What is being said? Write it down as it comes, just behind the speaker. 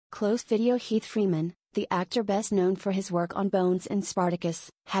close video. Heath Freeman, the actor best known for his work on Bones and Spartacus,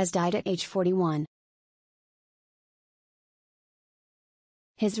 has died at age 41.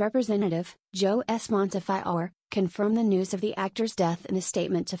 His representative, Joe S. Montefiore, confirmed the news of the actor's death in a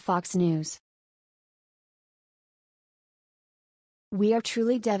statement to Fox News. "We are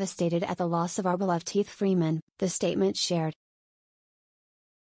truly devastated at the loss of our beloved Heath Freeman," the statement shared.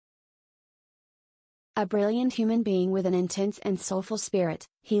 "A brilliant human being with an intense and soulful spirit,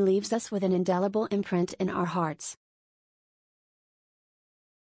 he leaves us with an indelible imprint in our hearts.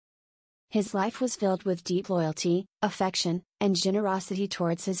 His life was filled with deep loyalty, affection, and generosity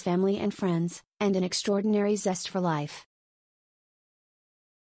towards his family and friends, and an extraordinary zest for life.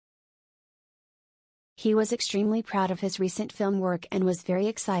 He was extremely proud of his recent film work and was very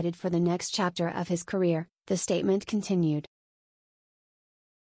excited for the next chapter of his career," the statement continued.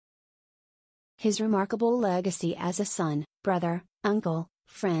 "His remarkable legacy as a son, brother, uncle,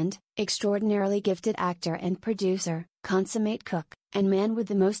 friend, extraordinarily gifted actor and producer, consummate cook, and man with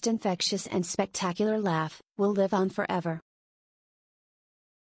the most infectious and spectacular laugh, will live on forever.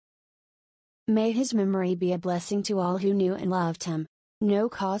 May his memory be a blessing to all who knew and loved him. No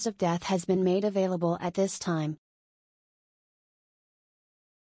cause of death has been made available at this time."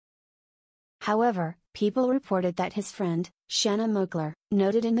 However, people reported that his friend, Shanna Moakler,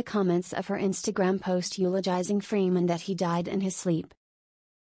 noted in the comments of her Instagram post eulogizing Freeman that he died in his sleep.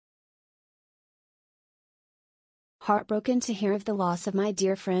 "Heartbroken to hear of the loss of my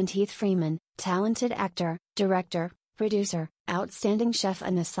dear friend Heath Freeman, talented actor, director, producer, outstanding chef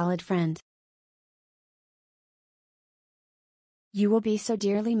and a solid friend. You will be so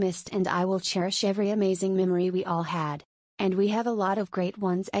dearly missed and I will cherish every amazing memory we all had. And we have a lot of great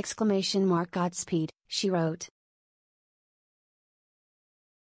ones! Godspeed," she wrote.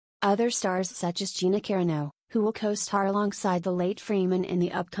 Other stars such as Gina Carano, who will co-star alongside the late Freeman in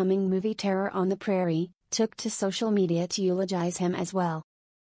the upcoming movie Terror on the Prairie, took to social media to eulogize him as well.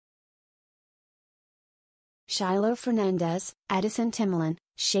 Shiloh Fernandez, Addison Timlin,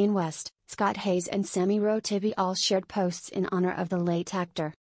 Shane West, Scott Hayes and Sammy Rotibi all shared posts in honor of the late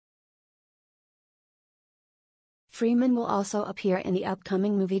actor. Freeman will also appear in the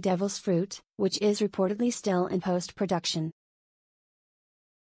upcoming movie Devil's Fruit, which is reportedly still in post-production.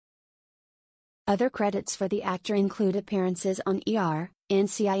 Other credits for the actor include appearances on ER,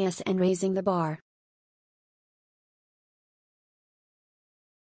 NCIS and Raising the Bar.